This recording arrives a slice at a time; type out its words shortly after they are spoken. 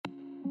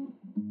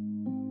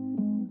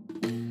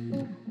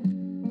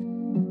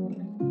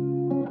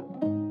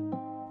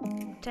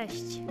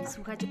Cześć,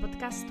 słuchacie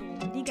podcastu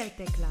Legal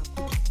Tech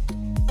Lab.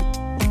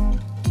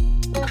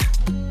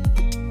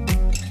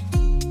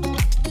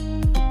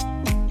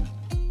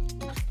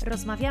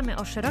 Rozmawiamy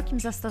o szerokim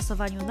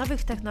zastosowaniu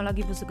nowych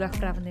technologii w usługach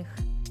prawnych.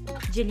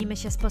 Dzielimy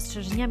się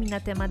spostrzeżeniami na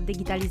temat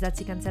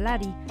digitalizacji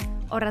kancelarii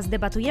oraz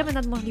debatujemy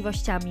nad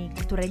możliwościami,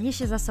 które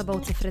niesie za sobą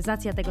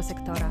cyfryzacja tego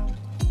sektora.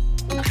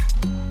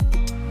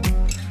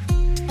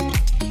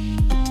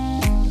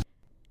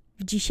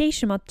 W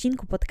dzisiejszym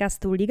odcinku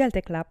podcastu Legal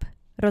Tech Lab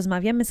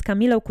rozmawiamy z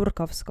Kamilą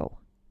Kurkowską.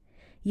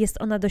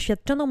 Jest ona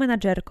doświadczoną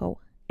menadżerką,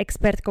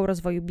 ekspertką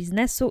rozwoju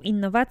biznesu,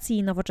 innowacji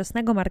i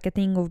nowoczesnego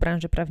marketingu w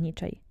branży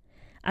prawniczej,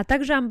 a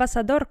także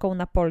ambasadorką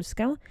na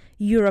Polskę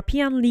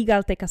European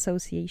Legal Tech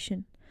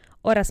Association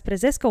oraz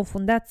prezeską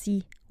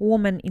fundacji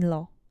Women in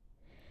Law.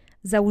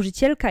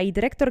 Założycielka i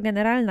dyrektor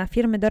generalna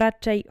firmy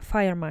doradczej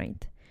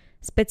Firemind,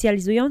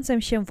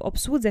 specjalizującej się w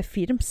obsłudze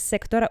firm z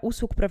sektora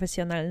usług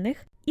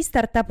profesjonalnych i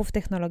startupów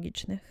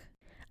technologicznych.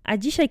 A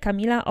dzisiaj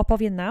Kamila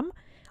opowie nam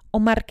o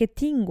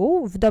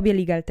marketingu w dobie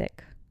Legal Tech.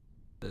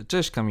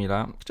 Cześć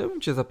Kamila,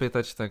 chciałbym Cię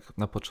zapytać tak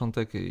na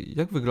początek,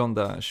 jak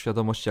wygląda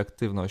świadomość i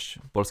aktywność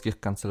polskich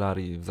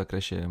kancelarii w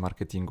zakresie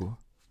marketingu?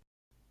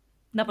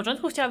 Na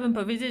początku chciałabym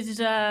powiedzieć,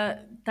 że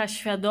ta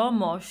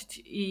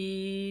świadomość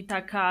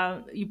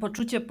i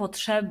poczucie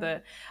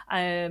potrzeby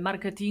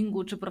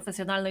marketingu czy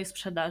profesjonalnej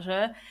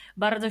sprzedaży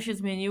bardzo się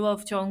zmieniło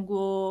w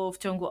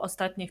ciągu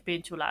ostatnich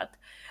 5 lat.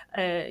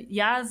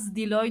 Ja z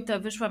Deloitte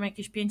wyszłam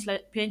jakieś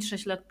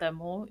 5-6 lat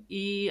temu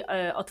i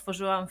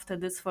otworzyłam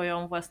wtedy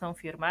swoją własną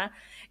firmę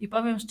i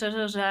powiem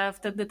szczerze, że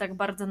wtedy tak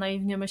bardzo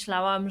naiwnie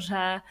myślałam,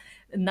 że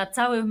na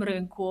całym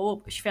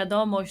rynku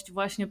świadomość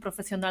właśnie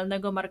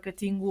profesjonalnego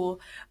marketingu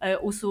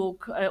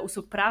usług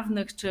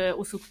prawnych czy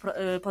usług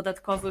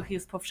podatkowych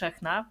jest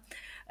powszechna.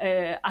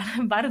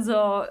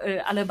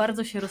 Ale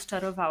bardzo się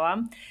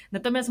rozczarowałam.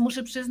 Natomiast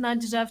muszę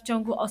przyznać, że w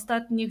ciągu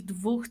ostatnich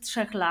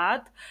 2-3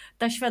 lat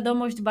ta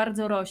świadomość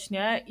bardzo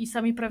rośnie i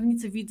sami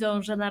prawnicy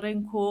widzą, że na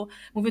rynku,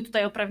 mówię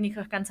tutaj o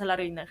prawnikach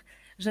kancelaryjnych,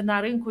 że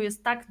na rynku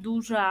jest tak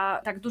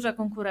duża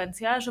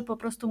konkurencja, że po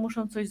prostu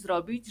muszą coś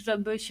zrobić,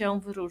 żeby się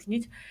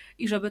wyróżnić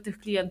i żeby tych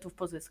klientów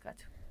pozyskać.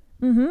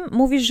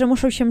 Mówisz, że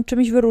muszą się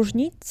czymś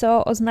wyróżnić,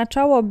 co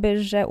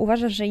oznaczałoby, że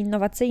uważasz, że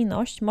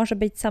innowacyjność może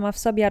być sama w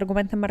sobie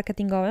argumentem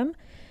marketingowym.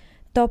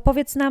 To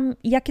powiedz nam,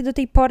 jakie do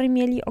tej pory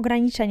mieli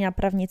ograniczenia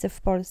prawnicy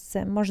w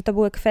Polsce? Może to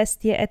były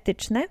kwestie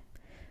etyczne?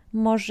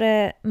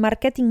 Może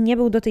marketing nie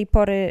był do tej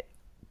pory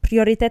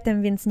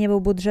priorytetem, więc nie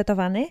był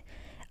budżetowany?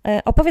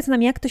 Opowiedz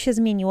nam, jak to się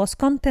zmieniło.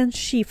 Skąd ten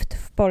shift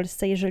w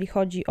Polsce, jeżeli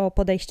chodzi o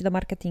podejście do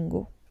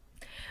marketingu?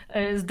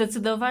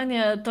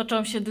 Zdecydowanie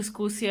toczą się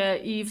dyskusje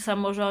i w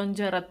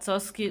samorządzie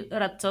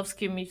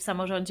radcowskim i w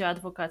samorządzie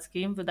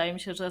adwokackim. Wydaje mi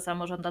się, że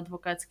samorząd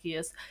adwokacki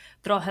jest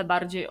trochę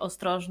bardziej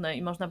ostrożny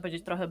i można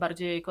powiedzieć trochę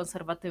bardziej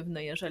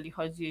konserwatywny, jeżeli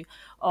chodzi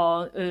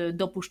o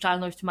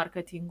dopuszczalność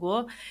marketingu.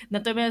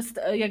 Natomiast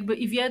jakby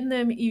i w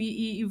jednym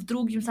i w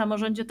drugim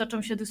samorządzie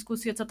toczą się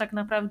dyskusje, co tak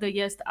naprawdę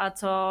jest, a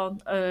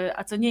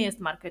co nie jest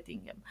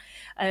marketingiem.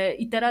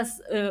 I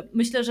teraz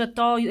myślę, że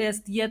to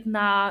jest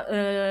jedna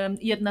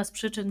z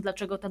przyczyn,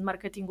 dlaczego ten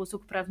marketing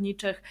usług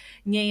prawniczych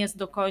nie jest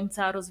do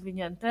końca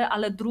rozwinięty,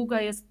 ale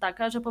druga jest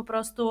taka, że po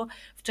prostu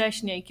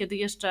wcześniej, kiedy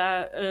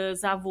jeszcze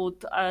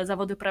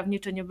zawody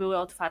prawnicze nie były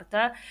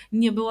otwarte,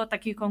 nie było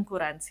takiej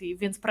konkurencji,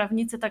 więc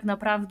prawnicy tak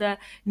naprawdę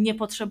nie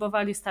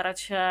potrzebowali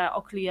starać się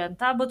o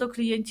klienta, bo to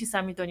klienci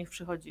sami do nich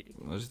przychodzili.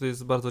 To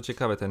jest bardzo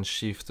ciekawe ten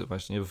shift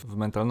właśnie w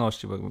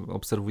mentalności, bo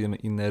obserwujemy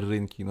inne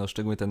rynki,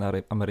 szczególnie ten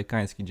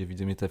amerykański, gdzie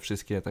widzimy te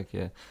wszystkie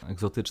takie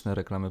egzotyczne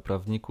reklamy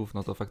prawników,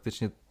 to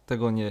faktycznie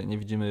tego nie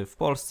widzimy w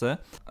Polsce.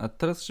 A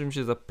teraz chciałbym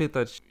się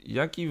zapytać,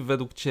 jakie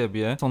według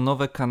Ciebie są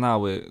nowe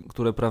kanały,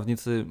 które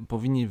prawnicy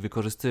powinni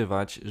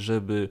wykorzystywać,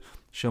 żeby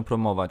się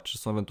promować? Czy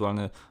są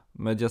ewentualne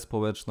media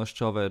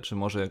społecznościowe, czy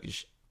może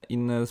jakieś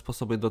inne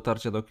sposoby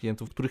dotarcia do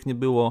klientów, których nie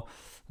było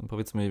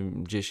powiedzmy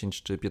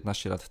 10 czy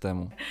 15 lat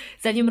temu?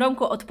 Zanim,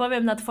 Romku,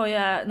 odpowiem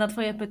na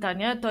Twoje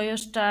pytanie, to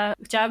jeszcze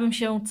chciałabym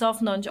się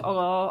cofnąć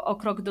o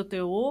krok do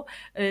tyłu.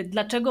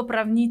 Dlaczego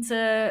prawnicy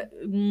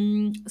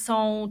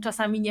są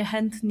czasami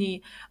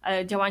niechętni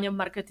działaniom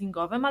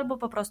marketingowym albo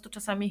po prostu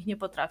czasami ich nie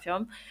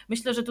potrafią?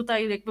 Myślę, że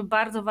tutaj jakby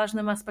bardzo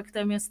ważnym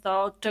aspektem jest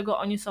to, czego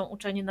oni są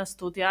uczeni na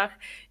studiach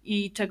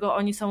i czego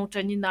oni są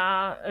uczeni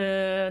na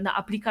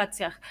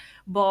aplikacjach,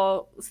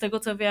 bo z tego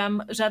co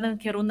wiem, żaden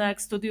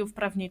kierunek studiów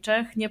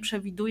prawniczych nie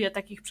przewiduje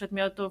takich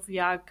przedmiotów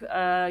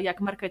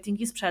jak marketing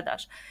i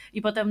sprzedaż.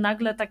 I potem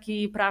nagle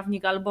taki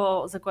prawnik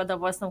albo zakłada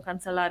własną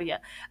kancelarię,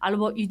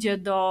 albo idzie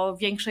do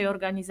większej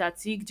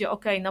organizacji, gdzie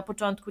na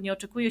początku nie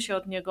oczekuje się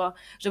od niego,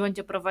 że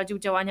będzie prowadził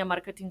działania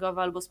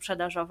marketingowe albo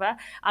sprzedażowe,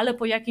 ale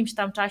po jakimś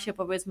tam czasie,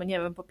 powiedzmy, nie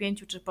wiem, po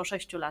 5 czy po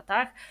 6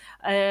 latach,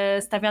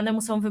 stawiane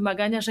mu są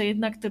wymagania, że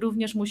jednak ty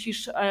również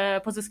musisz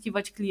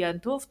pozyskiwać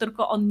klientów,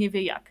 tylko on nie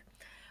wie jak.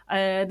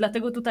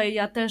 Dlatego tutaj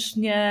ja też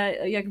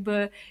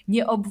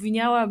nie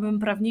obwiniałabym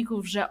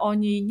prawników, że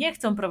oni nie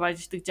chcą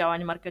prowadzić tych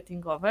działań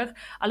marketingowych,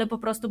 ale po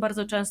prostu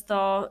bardzo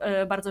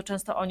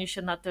często oni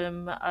się na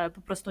tym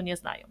po prostu nie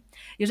znają.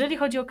 Jeżeli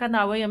chodzi o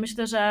kanały, ja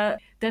myślę, że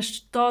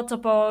też to,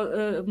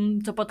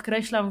 co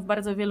podkreślam w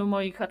bardzo wielu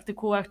moich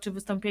artykułach czy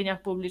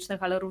wystąpieniach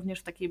publicznych, ale również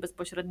w takiej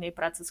bezpośredniej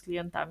pracy z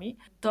klientami,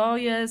 to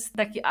jest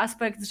taki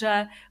aspekt,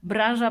 że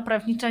branża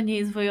prawnicza nie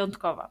jest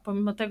wyjątkowa.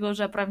 Pomimo tego,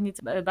 że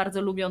prawnicy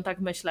bardzo lubią tak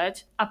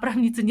myśleć, a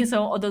prawnicy nie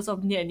są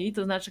odosobnieni,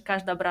 to znaczy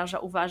każda branża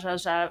uważa,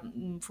 że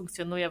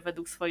funkcjonuje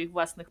według swoich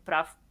własnych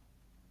praw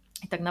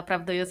i tak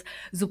naprawdę jest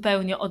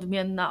zupełnie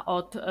odmienna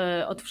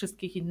od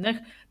wszystkich innych,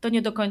 to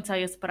nie do końca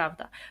jest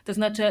prawda. To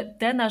znaczy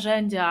te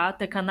narzędzia,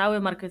 te kanały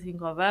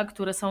marketingowe,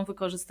 które są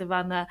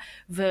wykorzystywane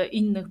w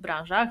innych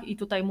branżach i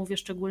tutaj mówię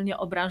szczególnie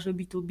o branży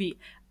B2B,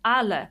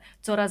 ale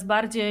coraz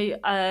bardziej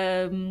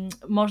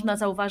można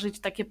zauważyć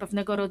takie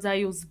pewnego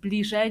rodzaju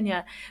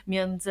zbliżenie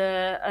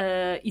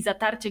i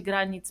zatarcie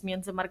granic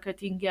między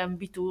marketingiem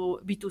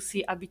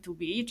B2C a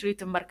B2B, czyli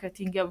tym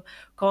marketingiem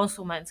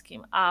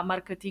konsumenckim, a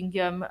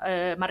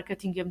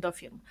marketingiem do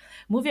firm.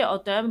 Mówię o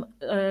tym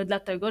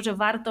dlatego, że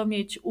warto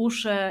mieć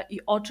uszy i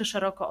oczy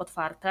szeroko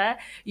otwarte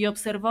i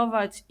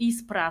obserwować i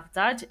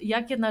sprawdzać,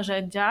 jakie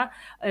narzędzia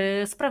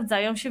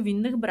sprawdzają się w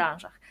innych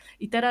branżach.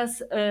 I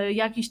teraz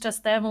jakiś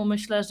czas temu,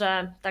 myślę,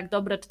 że tak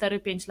dobre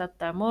 4-5 lat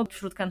temu,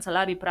 wśród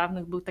kancelarii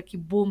prawnych był taki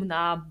boom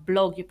na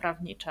blogi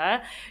prawnicze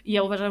i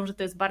ja uważam, że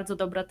to jest bardzo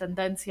dobra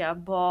tendencja,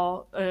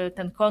 bo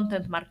ten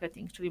content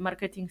marketing, czyli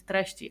marketing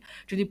treści,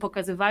 czyli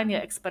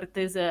pokazywanie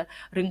ekspertyzy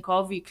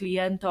rynkowi,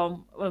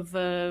 klientom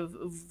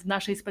w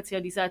naszej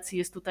specjalizacji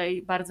jest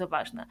tutaj bardzo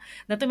ważne.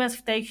 Natomiast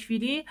w tej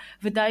chwili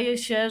wydaje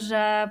się,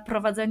 że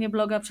prowadzenie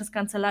bloga przez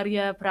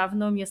kancelarię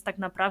prawną jest tak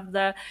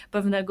naprawdę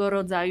pewnego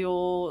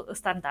rodzaju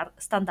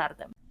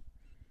standardem.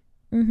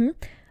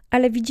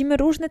 Ale widzimy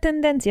różne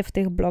tendencje w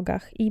tych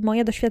blogach i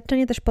moje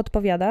doświadczenie też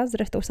podpowiada,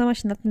 zresztą sama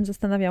się nad tym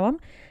zastanawiałam,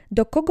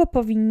 do kogo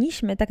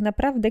powinniśmy tak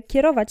naprawdę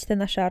kierować te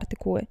nasze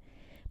artykuły.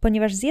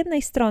 Ponieważ z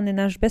jednej strony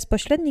nasz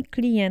bezpośredni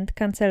klient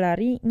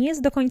kancelarii nie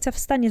jest do końca w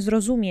stanie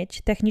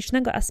zrozumieć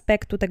technicznego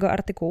aspektu tego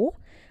artykułu,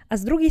 a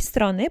z drugiej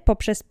strony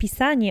poprzez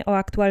pisanie o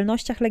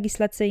aktualnościach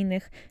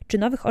legislacyjnych czy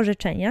nowych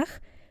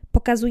orzeczeniach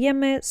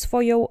pokazujemy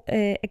swoją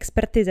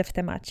ekspertyzę w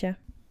temacie.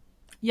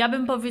 Ja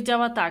bym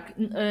powiedziała tak,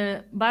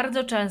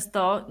 bardzo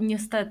często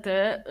niestety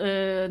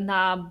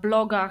na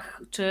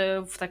blogach czy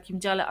w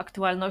takim dziale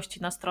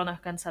aktualności na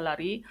stronach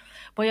kancelarii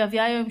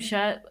pojawiają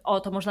się,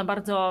 to można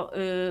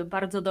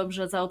bardzo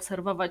dobrze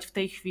zaobserwować w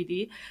tej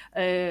chwili,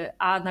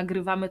 a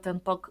nagrywamy ten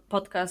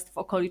podcast w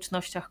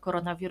okolicznościach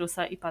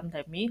koronawirusa i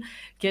pandemii,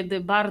 kiedy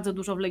bardzo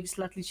dużo w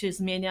legislacji się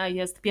zmienia,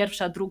 jest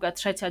 1., 2.,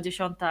 3.,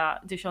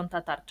 10.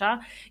 tarcza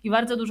i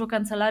bardzo dużo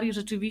kancelarii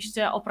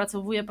rzeczywiście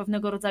opracowuje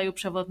pewnego rodzaju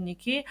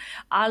przewodniki,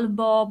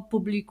 albo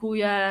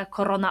publikuje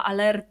korona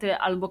alerty,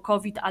 albo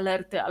COVID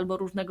alerty, albo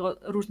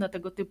różne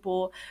tego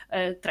typu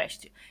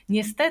treści.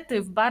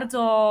 Niestety w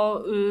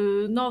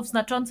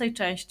znaczącej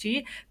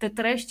części te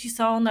treści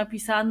są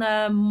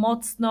napisane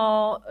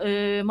mocno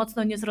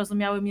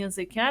niezrozumiałym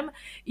językiem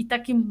i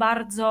takim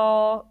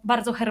bardzo,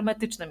 bardzo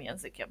hermetycznym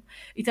językiem.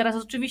 I teraz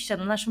oczywiście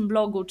na naszym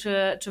blogu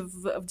czy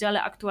w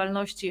dziale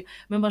aktualności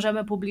my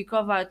możemy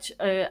publikować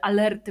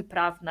alerty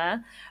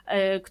prawne,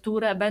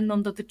 które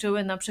będą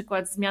dotyczyły na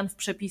przykład zmian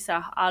w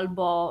przepisach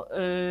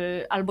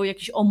albo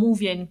jakichś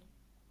omówień,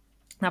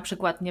 na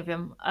przykład, nie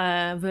wiem,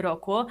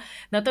 wyroku.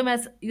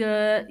 Natomiast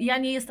ja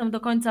nie jestem do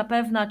końca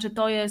pewna,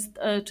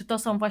 czy to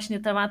są właśnie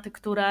tematy,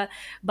 które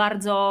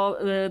bardzo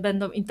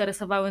będą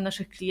interesowały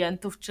naszych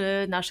klientów, czy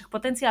naszych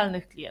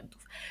potencjalnych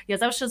klientów. Ja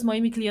zawsze z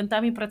moimi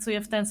klientami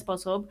pracuję w ten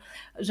sposób,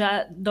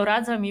 że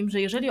doradzam im,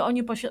 że jeżeli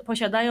oni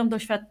posiadają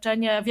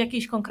doświadczenie w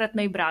jakiejś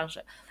konkretnej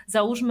branży,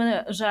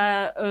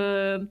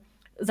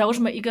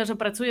 Załóżmy, Iga, że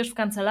pracujesz w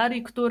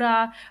kancelarii,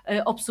 która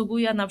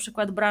obsługuje na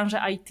przykład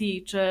branżę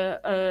IT czy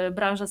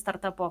branżę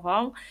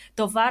startupową,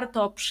 to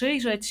warto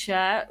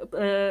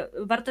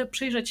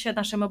przyjrzeć się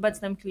naszym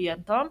obecnym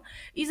klientom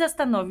i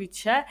zastanowić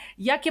się,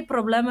 jakie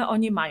problemy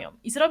oni mają.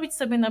 I zrobić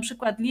sobie na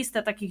przykład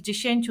listę takich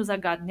 10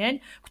 zagadnień,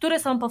 które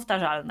są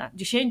powtarzalne,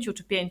 10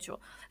 czy 5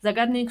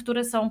 zagadnień,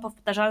 które są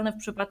powtarzalne w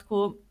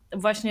przypadku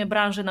właśnie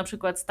branży na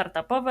przykład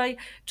startupowej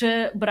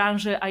czy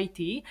branży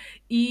IT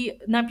i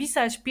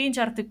napisać 5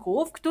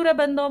 artykułów,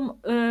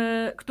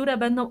 które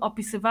będą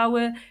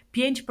opisywały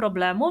 5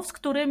 problemów, z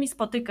którymi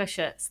spotyka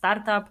się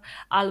startup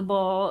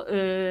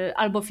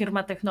albo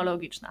firma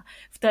technologiczna.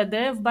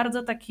 Wtedy w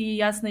bardzo taki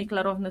jasny i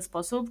klarowny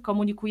sposób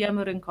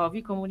komunikujemy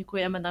rynkowi,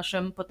 komunikujemy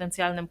naszym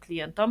potencjalnym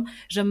klientom,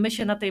 że my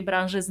się na tej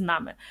branży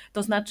znamy.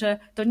 To znaczy,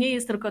 to nie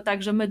jest tylko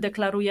tak, że my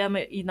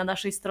deklarujemy i na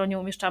naszej stronie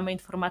umieszczamy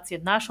informacje,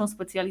 naszą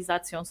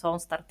specjalizacją są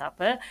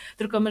startupy,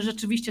 tylko my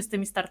rzeczywiście z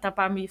tymi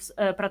startupami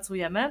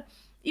pracujemy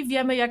i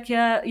wiemy,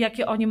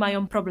 jakie oni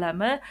mają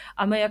problemy,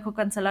 a my jako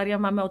kancelaria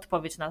mamy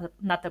odpowiedź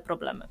na te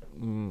problemy.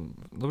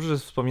 Dobrze, że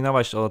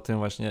wspominałaś o tym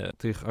właśnie,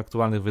 tych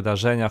aktualnych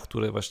wydarzeniach,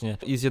 które właśnie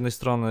i z jednej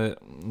strony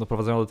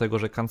doprowadzają do tego,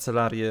 że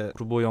kancelarie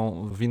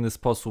próbują w inny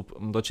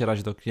sposób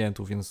docierać do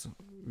klientów, więc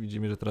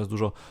widzimy, że teraz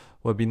dużo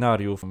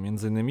webinariów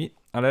między innymi,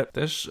 ale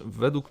też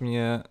według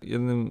mnie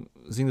jednym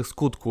z innych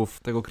skutków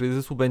tego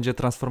kryzysu będzie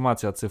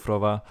transformacja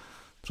cyfrowa,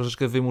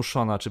 troszeczkę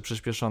wymuszona czy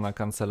przyspieszona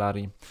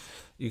kancelarii.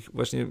 I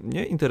właśnie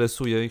mnie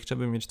interesuje i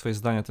chciałbym mieć Twoje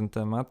zdanie na ten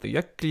temat,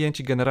 jak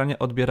klienci generalnie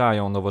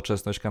odbierają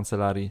nowoczesność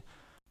kancelarii?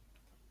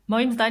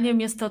 Moim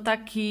zdaniem jest to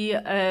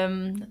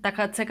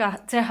taka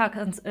cecha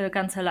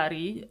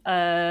kancelarii,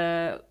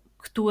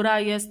 która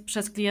jest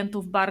przez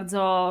klientów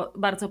bardzo,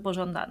 bardzo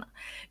pożądana.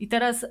 I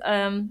teraz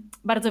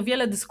bardzo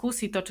wiele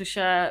dyskusji toczy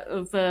się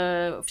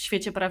w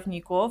świecie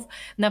prawników,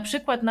 na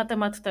przykład na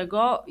temat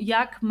tego,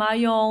 jak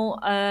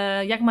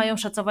mają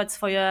szacować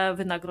swoje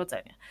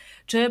wynagrodzenie.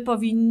 Czy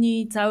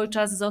powinni cały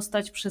czas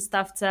zostać przy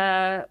stawce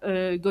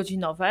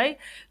godzinowej,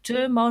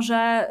 czy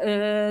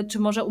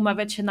może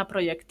umawiać się na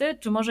projekty,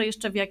 czy może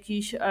jeszcze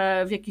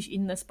w jakiś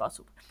inny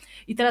sposób.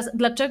 I teraz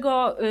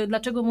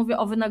dlaczego mówię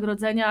o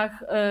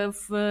wynagrodzeniach,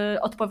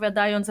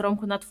 odpowiadając,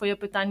 Romku, na Twoje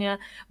pytanie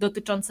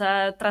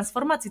dotyczące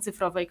transformacji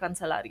cyfrowej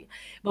kancelarii?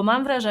 Bo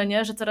mam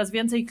wrażenie, że coraz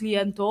więcej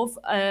klientów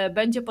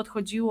będzie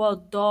podchodziło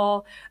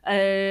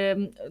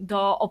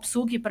do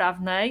obsługi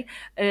prawnej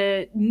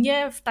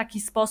nie w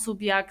taki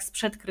sposób jak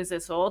sprzed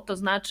kryzysu, to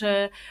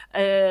znaczy,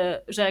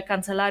 że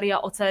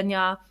kancelaria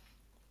ocenia,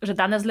 że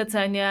dane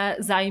zlecenie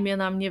zajmie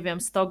nam,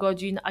 100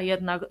 godzin,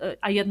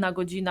 a jedna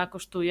godzina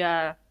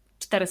kosztuje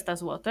 400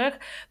 zł,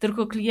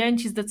 tylko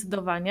klienci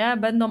zdecydowanie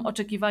będą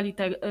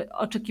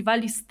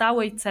oczekiwali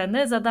stałej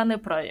ceny za dany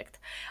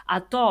projekt.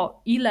 A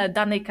to, ile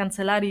danej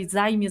kancelarii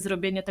zajmie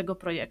zrobienie tego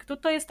projektu,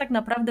 to jest tak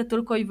naprawdę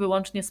tylko i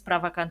wyłącznie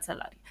sprawa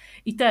kancelarii.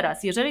 I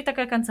teraz, jeżeli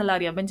taka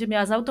kancelaria będzie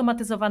miała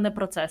zautomatyzowane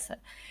procesy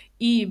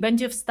i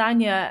będzie w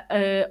stanie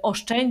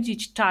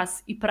oszczędzić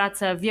czas i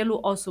pracę wielu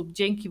osób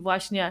dzięki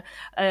właśnie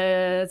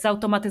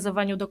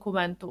zautomatyzowaniu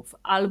dokumentów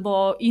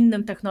albo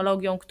innym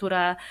technologiom,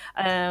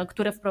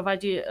 które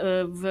wprowadzi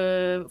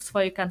w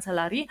swojej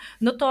kancelarii,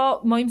 no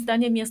to moim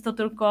zdaniem jest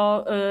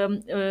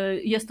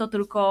to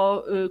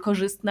tylko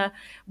korzystne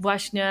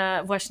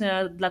właśnie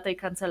dla tej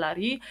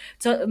kancelarii.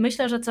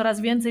 Myślę, że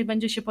coraz więcej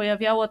będzie się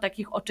pojawiało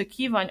takich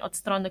oczekiwań od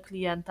strony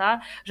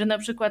klienta, że na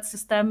przykład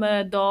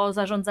systemy do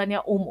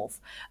zarządzania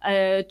umów,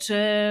 czy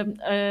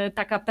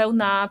taka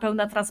pełna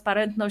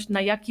transparentność,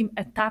 na jakim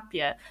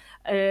etapie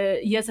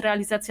jest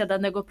realizacja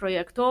danego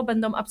projektu,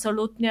 będą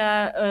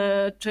absolutnie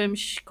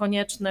czymś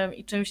koniecznym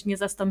i czymś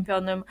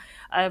niezastąpionym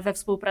we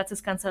współpracy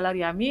z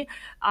kancelariami,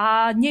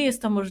 a nie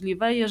jest to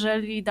możliwe,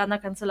 jeżeli dana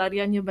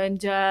kancelaria nie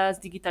będzie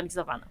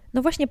zdigitalizowana.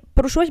 No właśnie,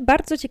 poruszyłeś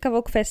bardzo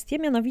ciekawą kwestię,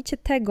 mianowicie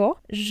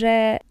tego,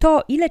 że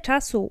to, ile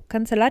czasu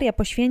kancelaria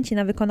poświęci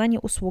na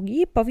wykonanie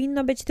usługi,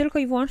 powinno być tylko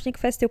i wyłącznie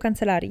kwestią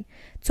kancelarii,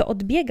 co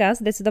odbiega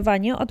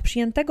zdecydowanie od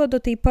przyjętego do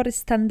tej pory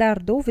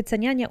standardu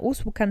wyceniania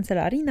usług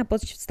kancelarii na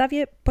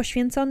podstawie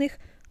poświęconych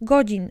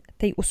godzin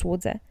tej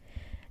usłudze.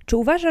 Czy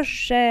uważasz,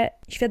 że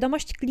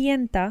świadomość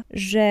klienta,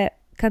 że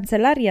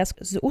kancelaria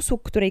z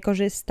usług, której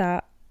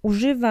korzysta,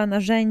 używa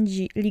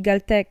narzędzi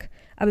LegalTech,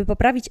 aby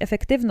poprawić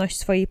efektywność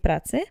swojej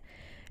pracy?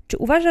 Czy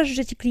uważasz,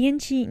 że ci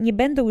klienci nie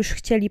będą już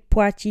chcieli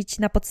płacić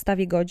na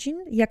podstawie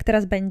godzin, jak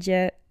teraz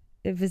będzie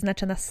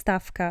wyznaczona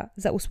stawka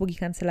za usługi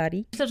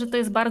kancelarii? Myślę, że to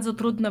jest bardzo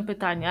trudne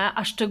pytanie,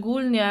 a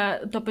szczególnie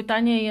to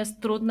pytanie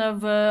jest trudne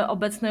w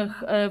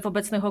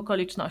obecnych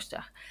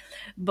okolicznościach.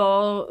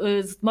 Bo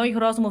z moich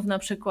rozmów na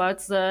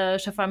przykład ze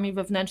szefami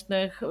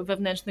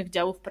wewnętrznych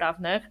działów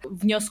prawnych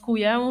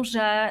wnioskuję,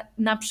 że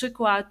na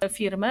przykład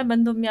firmy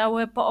będą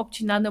miały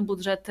poobcinane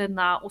budżety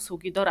na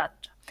usługi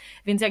doradcze.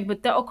 Więc jakby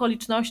te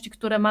okoliczności,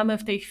 które mamy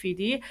w tej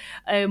chwili,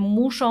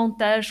 muszą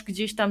też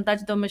gdzieś tam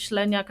dać do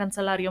myślenia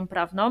kancelariom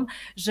prawnom,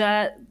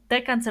 że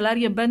te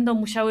kancelarie będą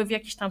musiały w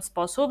jakiś tam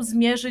sposób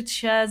zmierzyć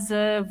się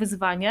z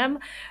wyzwaniem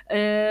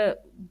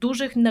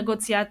dużych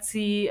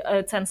negocjacji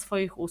cen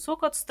swoich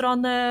usług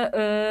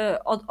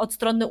od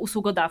strony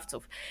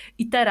usługodawców.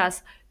 I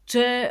teraz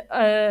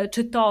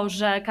czy to,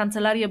 że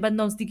kancelarie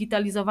będą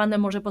zdigitalizowane,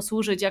 może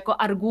posłużyć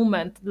jako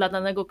argument dla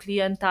danego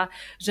klienta,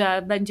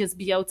 że będzie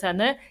zbijał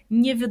ceny?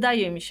 Nie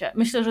wydaje mi się.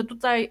 Myślę, że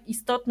tutaj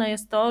istotne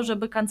jest to,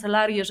 żeby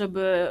kancelarie,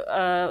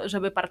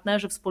 żeby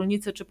partnerzy,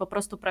 wspólnicy, czy po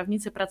prostu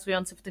prawnicy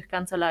pracujący w tych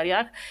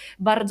kancelariach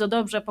bardzo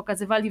dobrze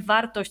pokazywali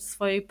wartość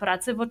swojej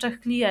pracy w oczach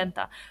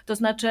klienta. To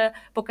znaczy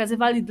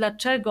pokazywali,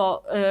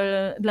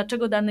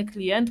 dlaczego dany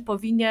klient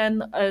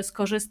powinien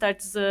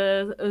skorzystać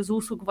z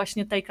usług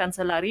właśnie tej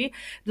kancelarii,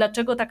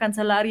 dlaczego ta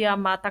kancelaria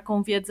ma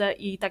taką wiedzę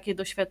i takie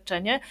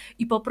doświadczenie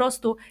i po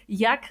prostu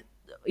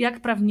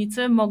jak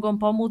prawnicy mogą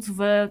pomóc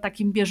w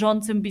takim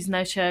bieżącym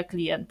biznesie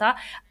klienta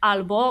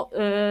albo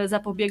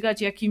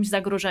zapobiegać jakimś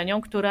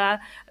zagrożeniom, które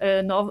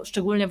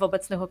szczególnie w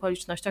obecnych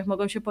okolicznościach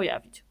mogą się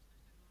pojawić.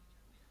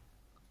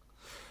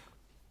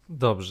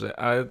 Dobrze,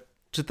 ale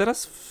czy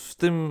teraz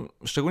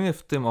szczególnie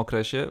w tym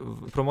okresie,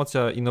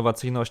 promocja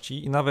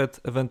innowacyjności i nawet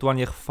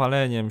ewentualnie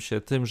chwaleniem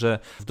się tym, że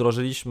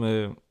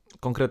wdrożyliśmy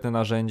konkretne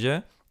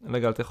narzędzie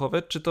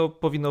legaltechowe, czy to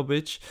powinno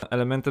być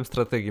elementem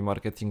strategii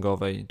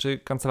marketingowej? Czy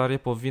kancelarie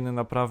powinny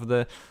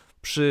naprawdę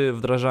przy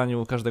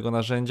wdrażaniu każdego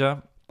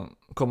narzędzia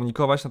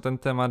komunikować na ten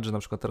temat, że na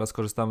przykład teraz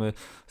korzystamy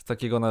z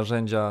takiego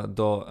narzędzia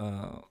do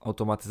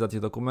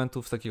automatyzacji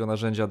dokumentów, z takiego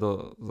narzędzia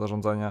do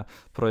zarządzania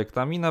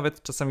projektami,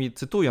 nawet czasami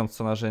cytując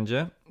to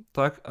narzędzie,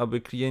 tak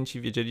aby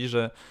klienci wiedzieli,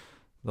 że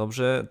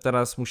dobrze,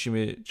 teraz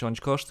musimy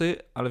ciąć koszty,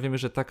 ale wiemy,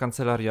 że ta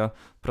kancelaria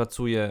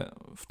pracuje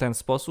w ten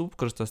sposób,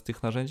 korzysta z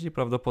tych narzędzi i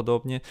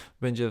prawdopodobnie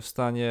będzie w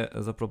stanie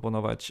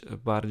zaproponować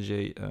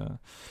bardziej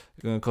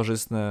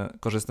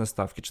korzystne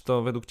stawki. Czy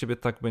to według Ciebie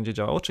tak będzie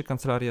działało, czy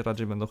kancelarie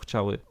raczej będą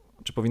chciały,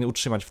 czy powinny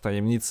utrzymać w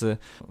tajemnicy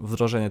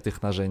wdrożenie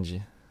tych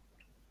narzędzi?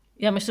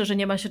 Ja myślę, że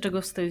nie ma się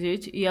czego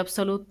wstydzić i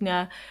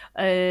absolutnie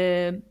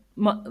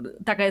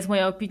taka jest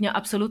moja opinia,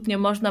 absolutnie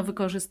można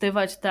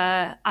wykorzystywać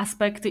te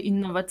aspekty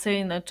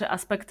innowacyjne czy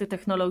aspekty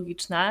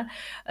technologiczne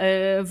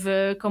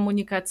w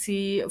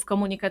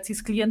komunikacji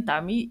z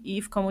klientami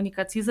i w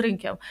komunikacji z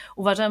rynkiem.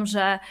 Uważam,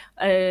 że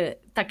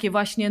takie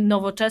właśnie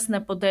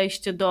nowoczesne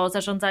podejście do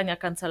zarządzania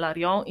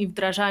kancelarią i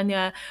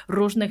wdrażanie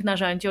różnych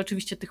narzędzi,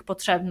 oczywiście tych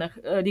potrzebnych,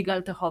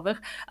 legal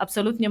techowych,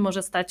 absolutnie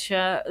może stać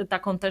się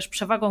taką też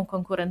przewagą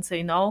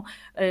konkurencyjną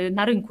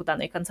na rynku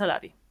danej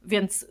kancelarii.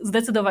 Więc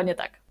zdecydowanie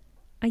tak.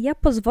 A ja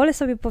pozwolę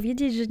sobie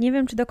powiedzieć, że nie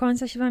wiem, czy do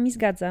końca się Wami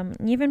zgadzam.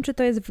 Nie wiem, czy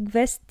to jest w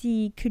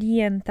kwestii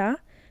klienta,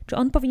 czy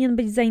on powinien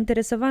być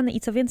zainteresowany i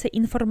co więcej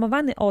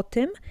informowany o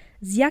tym,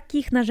 z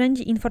jakich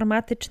narzędzi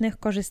informatycznych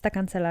korzysta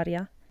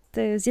kancelaria.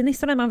 Z jednej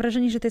strony mam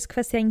wrażenie, że to jest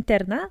kwestia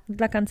interna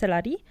dla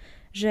kancelarii,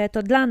 że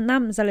to dla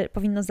nam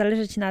powinno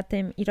zależeć na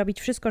tym i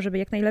robić wszystko, żeby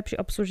jak najlepiej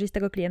obsłużyć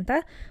tego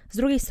klienta. Z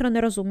drugiej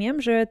strony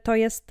rozumiem, że to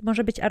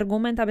może być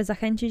argument, aby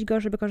zachęcić go,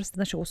 żeby korzystać z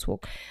naszych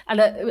usług.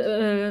 Ale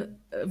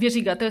wiesz,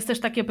 Iga, to jest też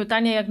takie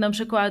pytanie, jak na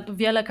przykład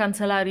wiele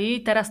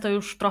kancelarii, teraz to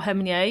już trochę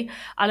mniej,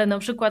 ale na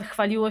przykład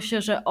chwaliło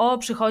się, że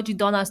przychodzi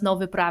do nas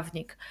nowy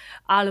prawnik.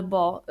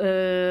 Albo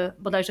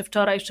bodajże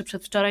wczoraj czy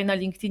przedwczoraj na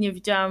LinkedInie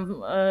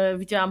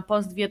widziałam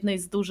post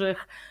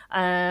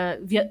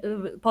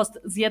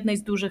z jednej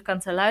z dużych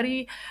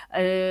kancelarii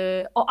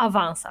o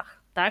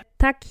awansach, tak?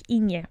 Tak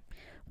i nie,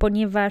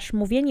 ponieważ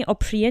mówienie o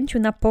przyjęciu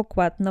na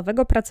pokład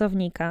nowego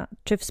pracownika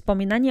czy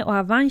wspominanie o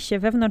awansie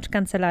wewnątrz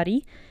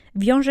kancelarii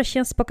wiąże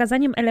się z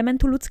pokazaniem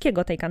elementu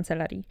ludzkiego tej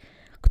kancelarii,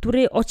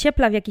 który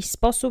ociepla w jakiś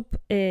sposób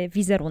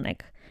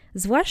wizerunek.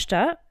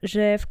 Zwłaszcza,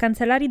 że w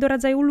kancelarii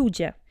doradzają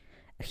ludzie.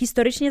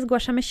 Historycznie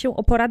zgłaszamy się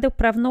o poradę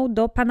prawną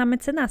do pana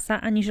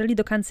mecenasa, aniżeli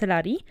do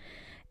kancelarii.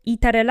 I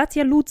ta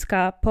relacja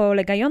ludzka,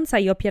 polegająca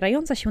i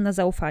opierająca się na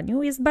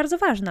zaufaniu, jest bardzo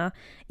ważna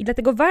i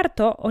dlatego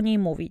warto o niej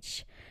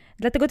mówić.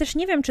 Dlatego też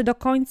nie wiem, czy do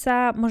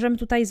końca możemy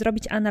tutaj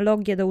zrobić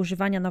analogię do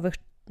używania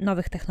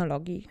nowych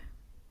technologii.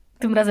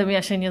 Tym razem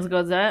ja się nie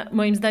zgodzę.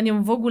 Moim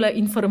zdaniem w ogóle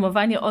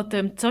informowanie o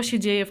tym, co się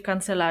dzieje w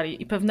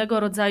kancelarii i pewnego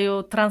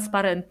rodzaju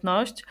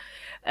transparentność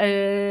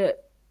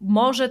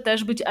może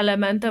też być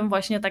elementem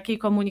właśnie takiej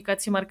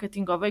komunikacji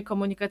marketingowej,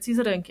 komunikacji z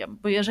rynkiem.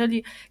 Bo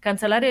jeżeli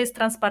kancelaria jest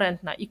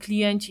transparentna i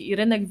klienci i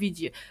rynek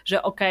widzi,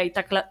 że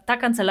ta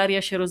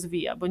kancelaria się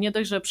rozwija, bo nie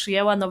dość, że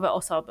przyjęła nowe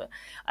osoby,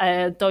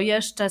 to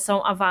jeszcze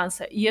są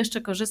awanse i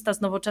jeszcze korzysta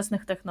z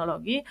nowoczesnych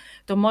technologii,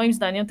 to moim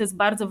zdaniem to jest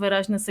bardzo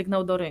wyraźny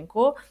sygnał do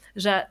rynku,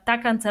 że ta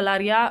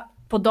kancelaria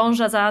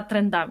podąża za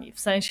trendami, w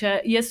sensie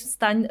jest w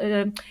stanie,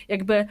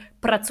 jakby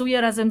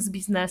pracuje razem z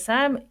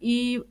biznesem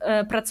i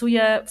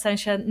pracuje w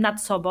sensie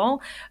nad sobą,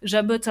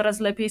 żeby coraz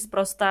lepiej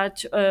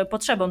sprostać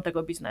potrzebom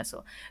tego biznesu.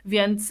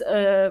 Więc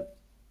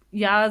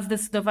ja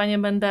zdecydowanie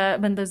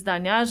będę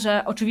zdania,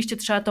 że oczywiście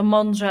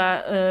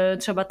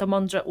trzeba to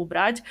mądrze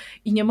ubrać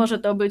i nie może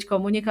to być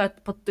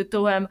komunikat pod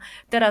tytułem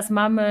teraz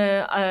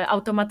mamy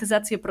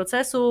automatyzację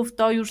procesów,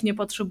 to już nie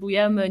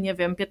potrzebujemy,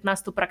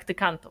 15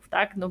 praktykantów,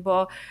 tak? No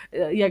bo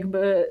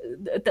jakby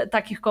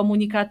takich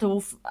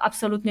komunikatów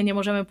absolutnie nie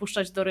możemy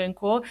puszczać do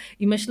rynku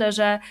i myślę,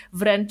 że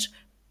wręcz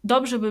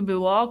dobrze by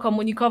było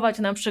komunikować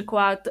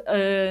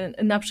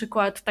na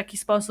przykład w taki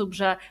sposób,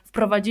 że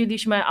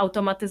wprowadziliśmy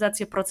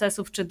automatyzację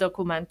procesów czy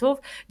dokumentów.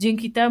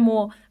 Dzięki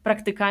temu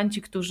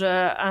praktykanci,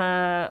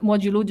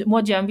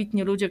 młodzi,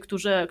 ambitni ludzie,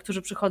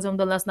 którzy przychodzą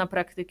do nas na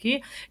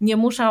praktyki, nie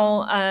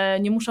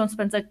muszą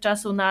spędzać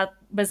czasu na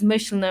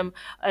bezmyślnym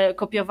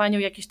kopiowaniu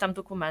jakichś tam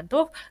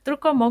dokumentów,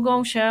 tylko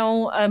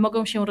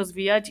mogą się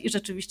rozwijać i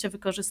rzeczywiście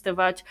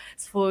wykorzystywać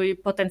swój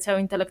potencjał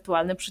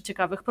intelektualny przy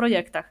ciekawych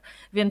projektach.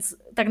 Więc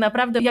tak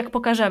naprawdę jak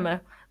pokażemy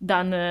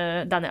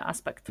dany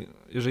aspekt.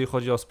 Jeżeli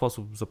chodzi o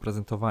sposób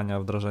zaprezentowania,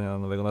 wdrażania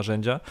nowego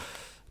narzędzia,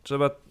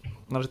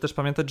 należy też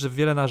pamiętać, że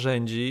wiele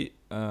narzędzi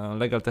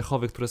legal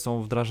techowych, które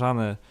są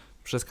wdrażane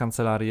przez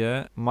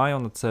kancelarię, mają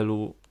na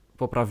celu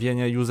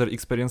poprawienie user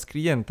experience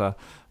klienta.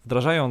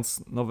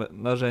 Wdrażając nowe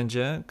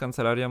narzędzie,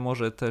 kancelaria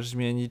może też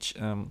zmienić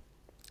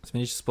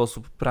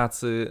sposób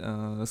pracy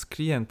z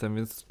klientem,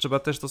 więc trzeba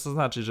też to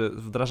zaznaczyć, że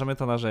wdrażamy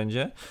to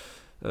narzędzie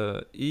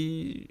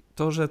i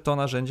to, że to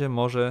narzędzie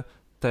może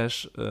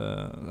też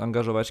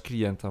angażować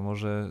klienta,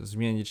 może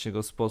zmienić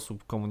jego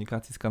sposób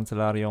komunikacji z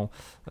kancelarią,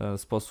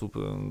 sposób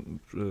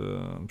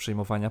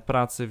przyjmowania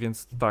pracy,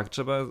 więc tak,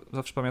 trzeba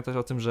zawsze pamiętać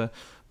o tym, że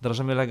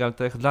wdrażamy Legal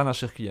Tech dla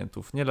naszych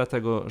klientów, nie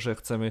dlatego, że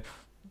chcemy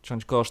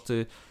ciąć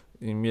koszty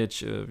i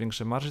mieć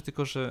większe marże,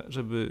 tylko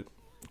żeby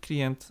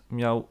klient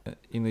miał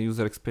inny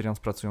user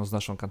experience pracując z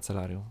naszą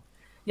kancelarią?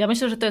 Ja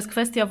myślę, że to jest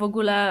kwestia w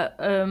ogóle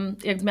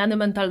jak zmiany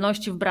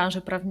mentalności w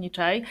branży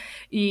prawniczej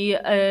i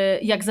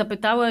jak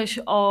zapytałeś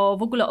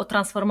w ogóle o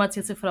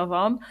transformację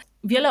cyfrową,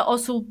 wiele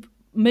osób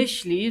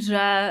myśli,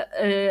 że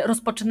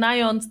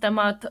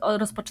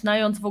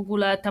rozpoczynając w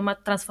ogóle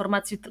temat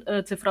transformacji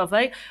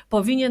cyfrowej,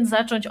 powinien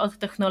zacząć od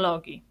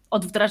technologii,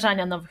 od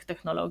wdrażania nowych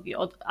technologii,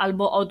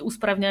 albo od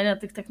usprawniania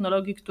tych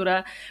technologii,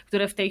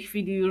 które w tej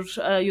chwili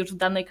już w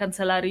danej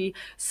kancelarii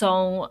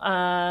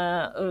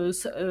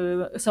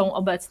są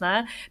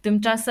obecne.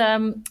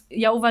 Tymczasem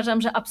ja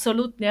uważam, że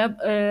absolutnie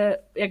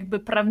jakby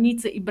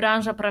prawnicy i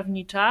branża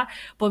prawnicza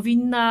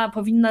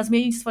powinna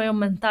zmienić swoją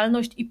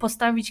mentalność i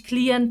postawić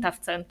klienta w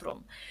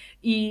centrum.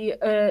 I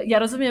ja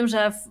rozumiem,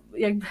 że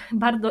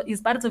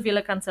jest bardzo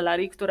wiele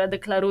kancelarii, które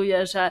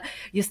deklaruje, że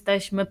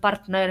jesteśmy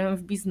partnerem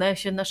w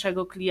biznesie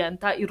naszego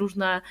klienta i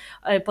różne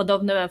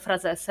podobne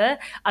frazesy,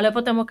 ale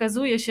potem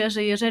okazuje się,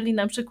 że jeżeli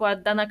na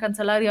przykład dana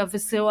kancelaria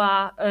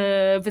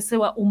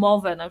wysyła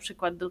umowę na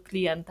przykład do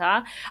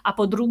klienta, a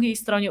po drugiej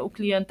stronie u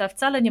klienta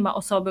wcale nie ma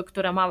osoby,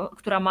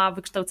 która ma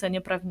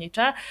wykształcenie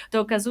prawnicze, to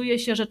okazuje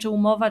się, że czy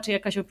umowa, czy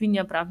jakaś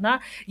opinia prawna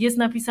jest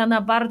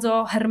napisana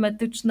bardzo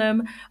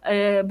hermetycznym,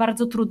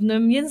 bardzo trudnym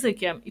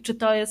językiem. I czy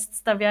to jest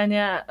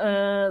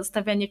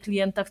stawianie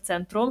klienta w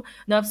centrum?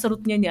 No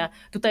absolutnie nie.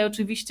 Tutaj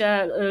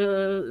oczywiście,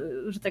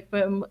 że tak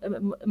powiem,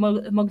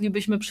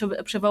 moglibyśmy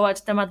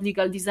przywołać temat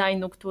legal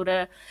designu,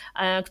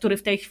 który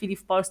w tej chwili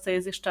w Polsce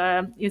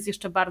jest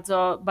jeszcze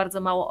bardzo,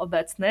 bardzo mało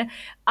obecny,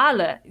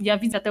 ale ja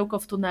widzę światełko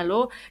w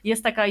tunelu.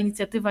 Jest taka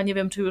inicjatywa, nie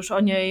wiem, czy już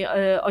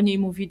o niej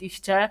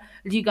mówiliście,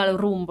 Legal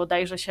Room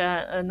bodajże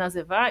się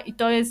nazywa, i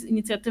to jest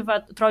inicjatywa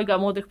trojga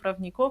młodych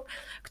prawników,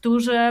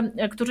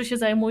 którzy się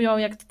zajmują,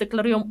 jak to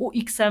deklarują,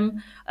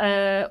 UX-em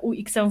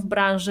w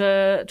branży,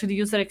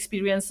 czyli user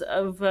experience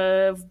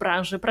w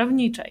branży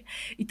prawniczej.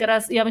 I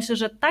teraz ja myślę,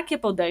 że takie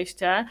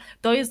podejście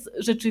to jest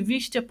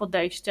rzeczywiście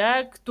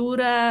podejście,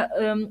 które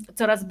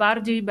coraz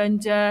bardziej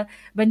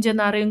będzie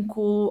na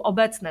rynku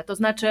obecne. To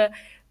znaczy,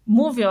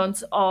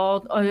 mówiąc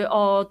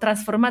o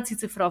transformacji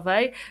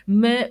cyfrowej,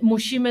 my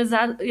musimy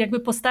jakby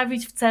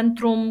postawić w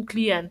centrum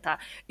klienta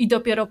i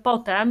dopiero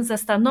potem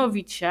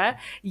zastanowić się,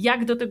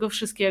 jak do tego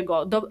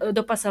wszystkiego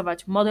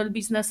dopasować model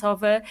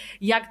biznesowy,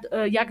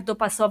 jak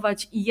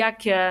dopasować i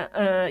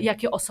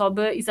jakie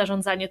osoby i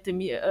zarządzanie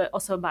tymi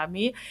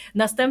osobami.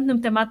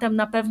 Następnym tematem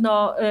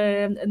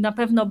na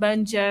pewno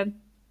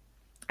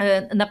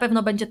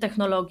będzie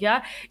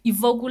technologia i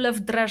w ogóle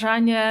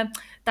wdrażanie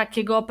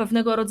takiego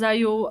pewnego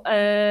rodzaju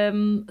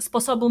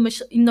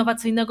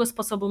innowacyjnego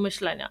sposobu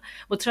myślenia.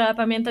 Bo trzeba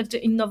pamiętać, że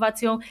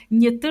innowacją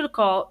nie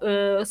tylko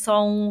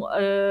są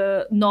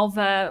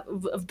nowe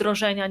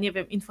wdrożenia, nie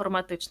wiem,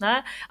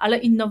 informatyczne, ale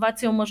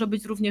innowacją może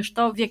być również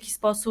to, w jaki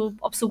sposób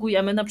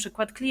obsługujemy na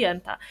przykład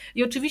klienta.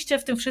 I oczywiście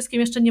w tym wszystkim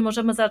jeszcze nie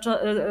możemy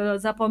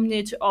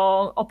zapomnieć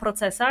o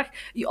procesach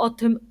i o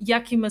tym,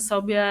 jaki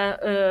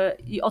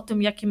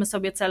my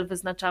sobie cel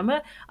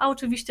wyznaczamy, a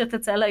oczywiście te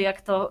cele,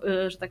 jak to,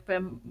 że tak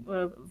powiem,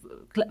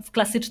 w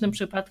klasycznym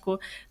przypadku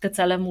te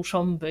cele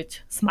muszą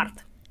być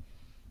smart.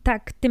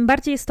 Tak, tym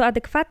bardziej jest to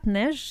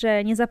adekwatne,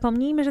 że nie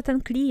zapomnijmy, że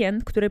ten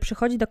klient, który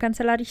przychodzi do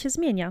kancelarii, się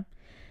zmienia.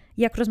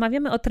 Jak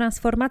rozmawiamy o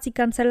transformacji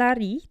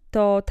kancelarii,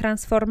 to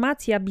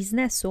transformacja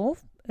biznesu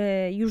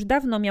już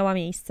dawno miała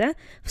miejsce.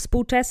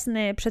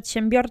 Współczesny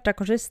przedsiębiorca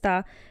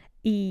korzysta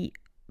i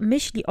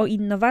myśli o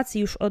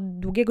innowacji już od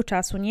długiego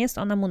czasu, nie jest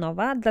ona mu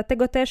nowa,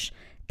 dlatego też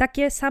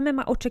takie same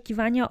ma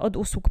oczekiwania od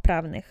usług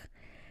prawnych.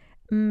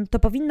 To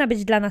powinna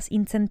być dla nas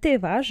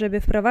incentywa,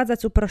 żeby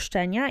wprowadzać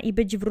uproszczenia i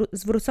być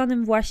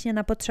zwróconym właśnie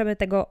na potrzeby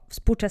tego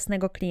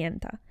współczesnego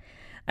klienta.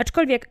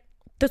 Aczkolwiek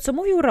to, co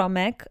mówił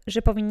Romek,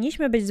 że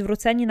powinniśmy być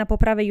zwróceni na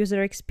poprawę user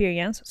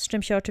experience, z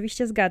czym się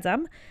oczywiście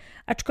zgadzam,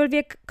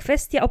 aczkolwiek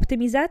kwestia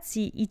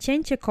optymizacji i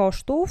cięcie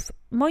kosztów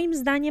moim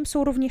zdaniem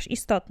są również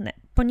istotne,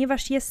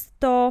 ponieważ jest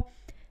to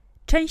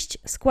część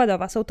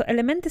składowa, są to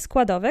elementy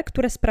składowe,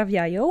 które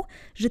sprawiają,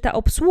 że ta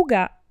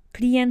obsługa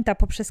klienta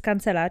poprzez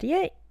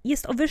kancelarię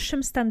jest o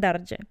wyższym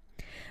standardzie.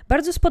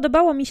 Bardzo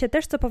spodobało mi się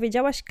też, co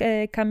powiedziałaś,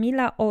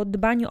 Kamila, o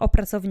dbaniu o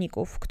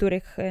pracowników,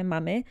 których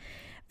mamy.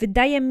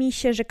 Wydaje mi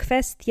się, że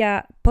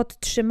kwestia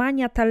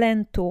podtrzymania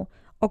talentu,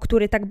 o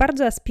który tak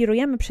bardzo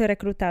aspirujemy przy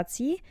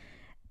rekrutacji,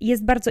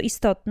 jest bardzo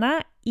istotna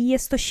i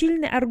jest to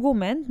silny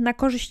argument na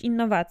korzyść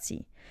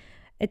innowacji.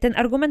 Ten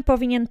argument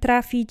powinien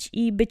trafić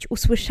i być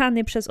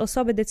usłyszany przez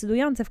osoby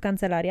decydujące w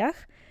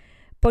kancelariach,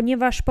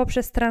 ponieważ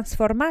poprzez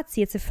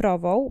transformację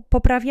cyfrową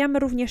poprawiamy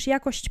również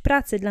jakość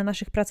pracy dla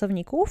naszych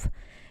pracowników,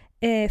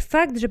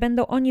 fakt, że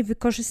będą oni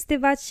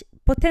wykorzystywać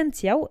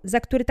potencjał, za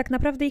który tak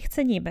naprawdę ich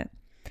cenimy.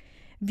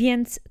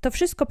 Więc to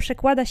wszystko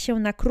przekłada się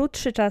na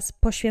krótszy czas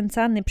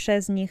poświęcany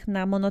przez nich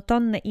na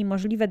monotonne i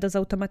możliwe do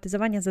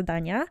zautomatyzowania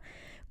zadania,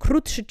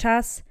 krótszy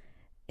czas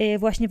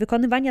właśnie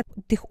wykonywania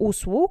tych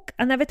usług,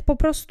 a nawet po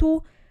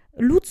prostu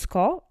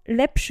ludzko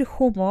lepszy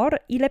humor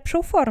i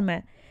lepszą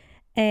formę.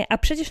 A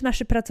przecież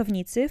nasi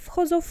pracownicy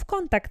wchodzą w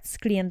kontakt z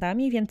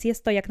klientami, więc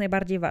jest to jak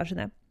najbardziej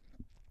ważne.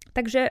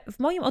 Także w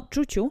moim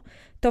odczuciu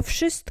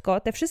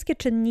te wszystkie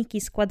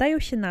czynniki składają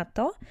się na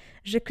to,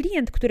 że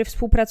klient, który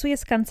współpracuje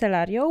z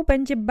kancelarią,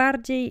 będzie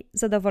bardziej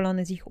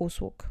zadowolony z ich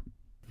usług.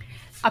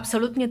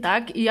 Absolutnie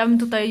tak. I ja bym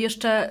tutaj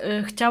jeszcze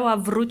chciała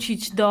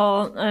wrócić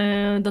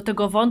do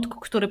tego wątku,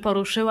 który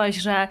poruszyłaś,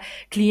 że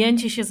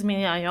klienci się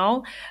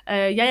zmieniają.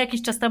 Ja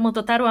jakiś czas temu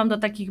dotarłam do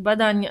takich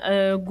badań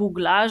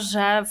Google'a,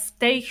 że w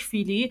tej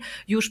chwili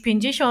już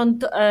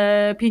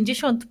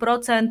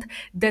 50%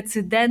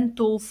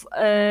 decydentów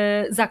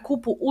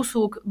zakupu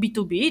usług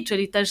B2B,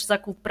 czyli też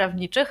zakup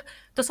prawniczych,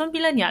 to są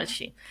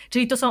milenialsi.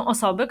 Czyli to są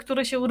osoby,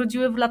 które się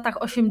urodziły w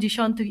latach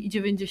 80. i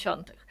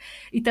 90.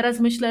 I teraz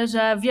myślę,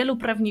 że wielu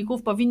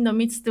prawników powinno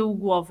mieć z tyłu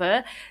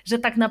głowy, że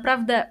tak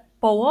naprawdę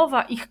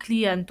połowa ich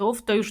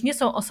klientów to już nie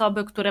są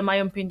osoby, które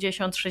mają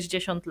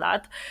 50-60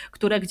 lat,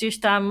 które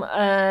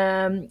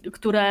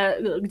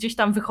gdzieś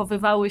tam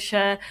wychowywały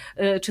się,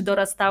 czy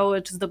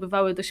dorastały, czy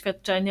zdobywały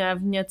doświadczenie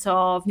w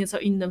nieco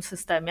innym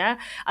systemie,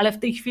 ale w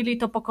tej chwili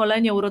to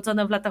pokolenie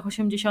urodzone w latach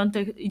 80.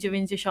 i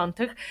 90.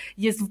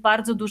 jest w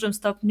bardzo dużym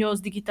stopniu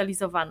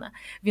zdigitalizowane.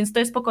 Więc to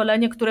jest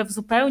pokolenie, które w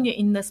zupełnie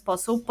inny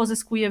sposób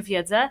pozyskuje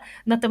wiedzę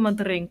na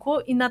temat rynku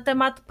i na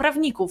temat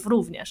prawników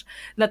również.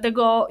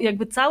 Dlatego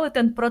jakby cały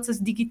ten proces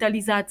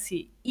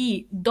digitalizacji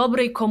i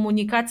dobrej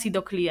komunikacji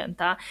do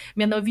klienta,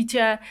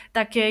 mianowicie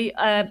takiej,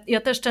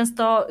 ja też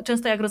często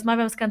jak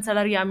rozmawiam z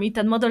kancelariami,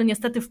 ten model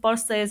niestety w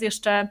Polsce jest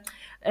jeszcze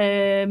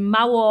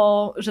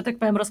mało, że tak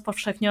powiem,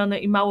 rozpowszechniony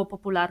i mało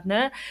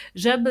popularny,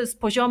 żeby z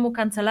poziomu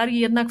kancelarii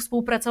jednak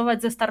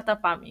współpracować ze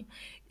startupami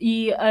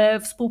i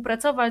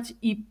współpracować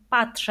i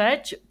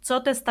patrzeć, co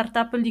te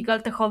startupy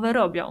legaltechowe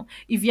robią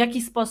i w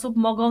jaki sposób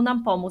mogą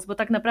nam pomóc, bo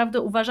tak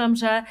naprawdę uważam,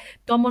 że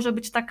to może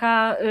być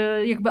taka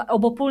jakby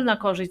obopólna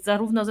korzyść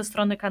zarówno ze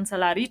strony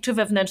kancelarii, czy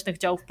wewnętrznych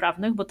działów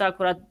prawnych, bo to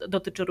akurat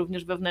dotyczy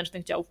również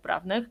wewnętrznych działów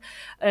prawnych,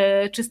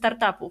 czy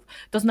startupów.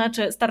 To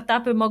znaczy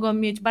startupy mogą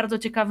mieć bardzo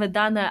ciekawe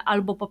dane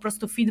albo po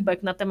prostu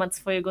feedback na temat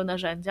swojego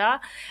narzędzia,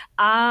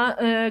 a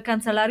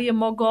kancelarie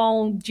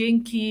mogą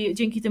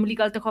dzięki tym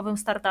legaltechowym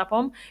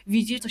startupom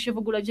widzieć, co się w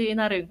ogóle dzieje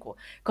na rynku.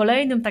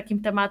 Kolejnym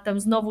takim tematem,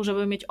 znowu,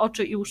 żeby mieć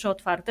oczy i uszy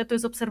otwarte, to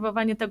jest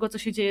obserwowanie tego, co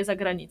się dzieje za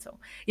granicą.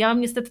 Ja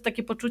mam niestety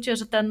takie poczucie,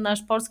 że ten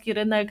nasz polski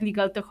rynek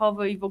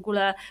legaltechowy i w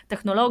ogóle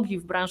technologii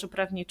w branży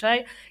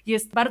prawniczej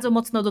jest bardzo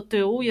mocno do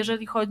tyłu,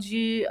 jeżeli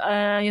chodzi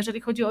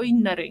o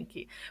inne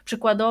rynki.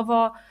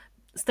 Przykładowo,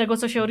 z tego,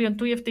 co się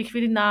orientuję w tej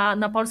chwili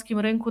na polskim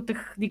rynku,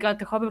 tych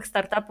legaltechowych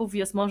startupów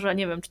jest może,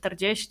 nie wiem,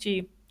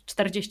 40,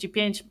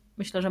 45,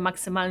 myślę, że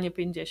maksymalnie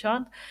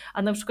 50,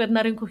 a na przykład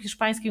na rynku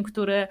hiszpańskim,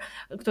 który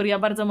ja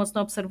bardzo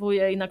mocno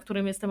obserwuję i na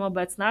którym jestem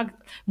obecna,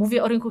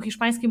 mówię o rynku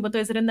hiszpańskim, bo to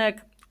jest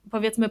rynek,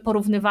 powiedzmy,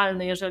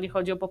 porównywalny, jeżeli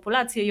chodzi o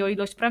populację i o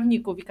ilość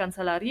prawników i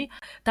kancelarii.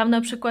 Tam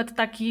na przykład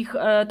takich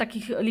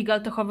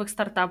legaltechowych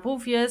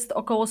startupów jest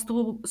około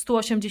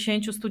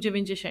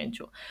 180-190.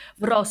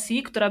 W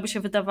Rosji, która by się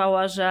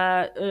wydawała,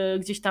 że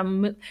gdzieś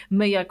tam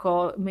my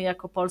jako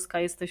Polska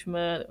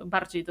jesteśmy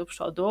bardziej do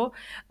przodu,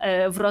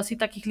 w Rosji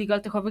takich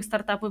legaltechowych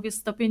startupów jest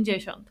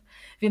 150.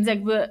 Więc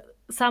jakby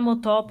samo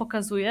to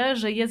pokazuje,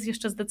 że jest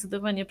jeszcze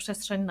zdecydowanie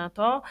przestrzeń na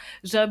to,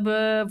 żeby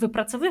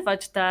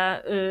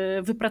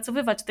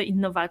wypracowywać te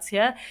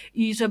innowacje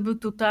i żeby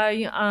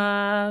tutaj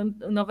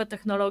nowe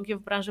technologie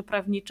w branży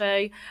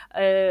prawniczej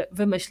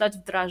wymyślać,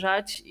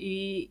 wdrażać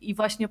i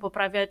właśnie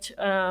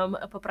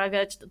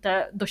poprawiać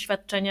te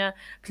doświadczenie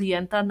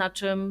klienta, na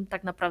czym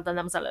tak naprawdę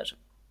nam zależy.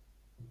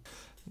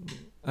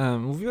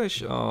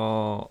 Mówiłeś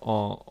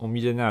o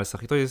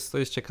millennialsach i to jest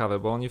ciekawe,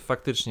 bo oni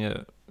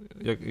faktycznie,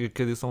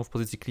 kiedy są w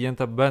pozycji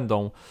klienta,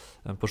 będą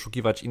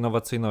poszukiwać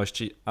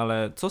innowacyjności,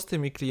 ale co z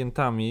tymi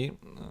klientami,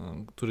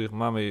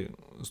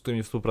 z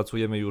którymi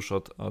współpracujemy już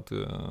od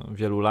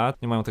wielu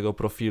lat, nie mają tego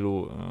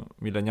profilu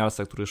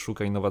millennialsa, który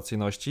szuka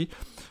innowacyjności,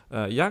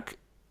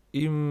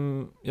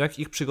 jak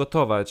ich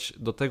przygotować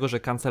do tego, że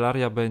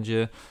kancelaria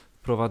będzie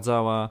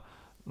wprowadzała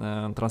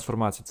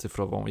transformację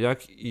cyfrową,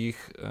 jak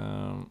ich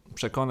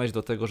przekonać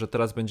do tego, że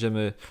teraz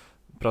będziemy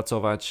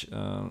pracować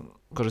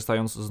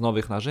korzystając z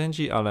nowych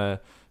narzędzi, ale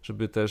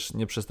żeby też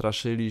nie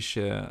przestraszyli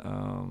się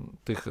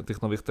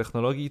tych nowych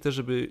technologii i też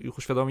żeby ich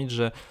uświadomić,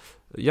 że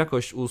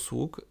jakość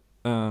usług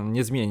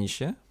nie zmieni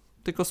się,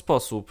 tylko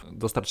sposób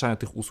dostarczania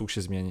tych usług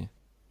się zmieni.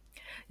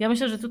 Ja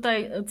myślę, że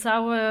tutaj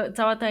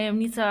cała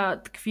tajemnica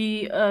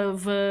tkwi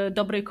w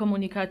dobrej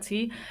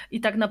komunikacji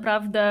i tak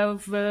naprawdę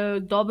w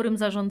dobrym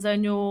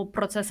zarządzaniu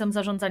procesem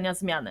zarządzania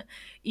zmiany.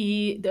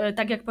 I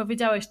tak jak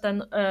powiedziałeś,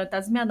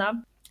 ta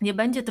zmiana nie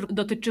będzie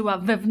dotyczyła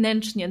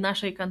wewnętrznie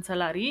naszej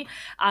kancelarii,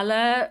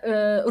 ale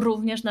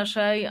również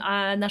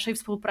naszej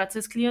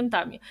współpracy z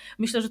klientami.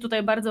 Myślę, że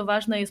tutaj bardzo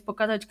ważne jest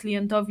pokazać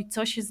klientowi,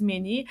 co się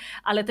zmieni,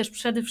 ale też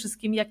przede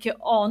wszystkim, jakie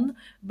on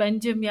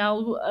będzie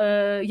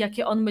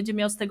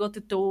miał z tego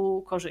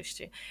tytułu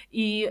korzyści.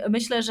 I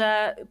myślę,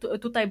 że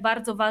tutaj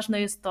bardzo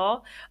ważne jest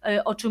to,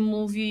 o czym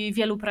mówi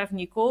wielu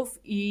prawników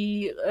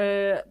i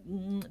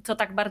co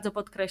tak bardzo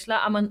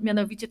podkreśla, a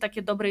mianowicie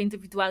takie dobre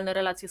indywidualne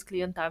relacje z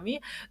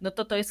klientami, no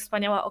to jest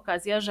wspaniała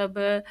okazja,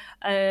 żeby,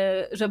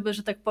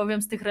 że tak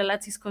powiem, z tych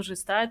relacji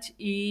skorzystać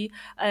i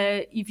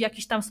w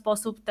jakiś tam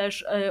sposób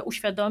też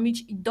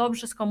uświadomić i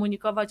dobrze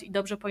skomunikować i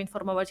dobrze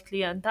poinformować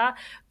klienta,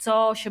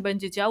 co się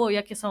będzie działo,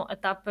 jakie są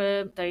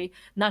etapy tej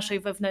naszej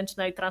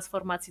wewnętrznej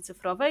transformacji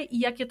cyfrowej i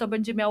jakie to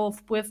będzie miało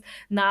wpływ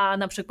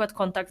na przykład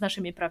kontakt z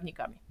naszymi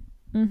prawnikami.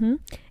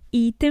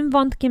 I tym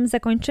wątkiem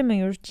zakończymy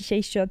już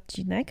dzisiejszy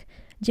odcinek.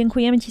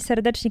 Dziękujemy Ci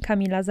serdecznie,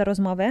 Kamila, za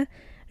rozmowę.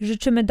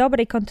 Życzymy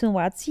dobrej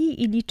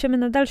kontynuacji i liczymy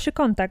na dalszy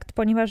kontakt,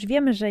 ponieważ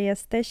wiemy, że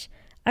jesteś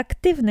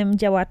aktywnym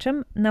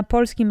działaczem na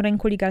polskim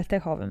rynku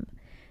legaltechowym.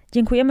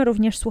 Dziękujemy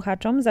również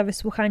słuchaczom za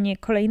wysłuchanie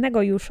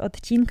kolejnego już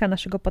odcinka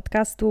naszego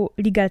podcastu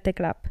LegalTech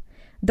Lab.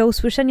 Do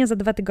usłyszenia za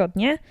 2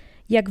 tygodnie,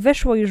 jak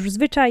weszło już w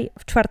zwyczaj,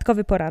 w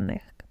czwartkowy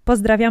poranek.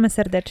 Pozdrawiamy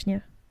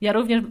serdecznie. Ja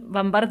również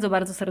Wam bardzo,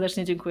 bardzo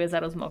serdecznie dziękuję za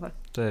rozmowę.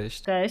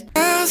 Cześć. Cześć.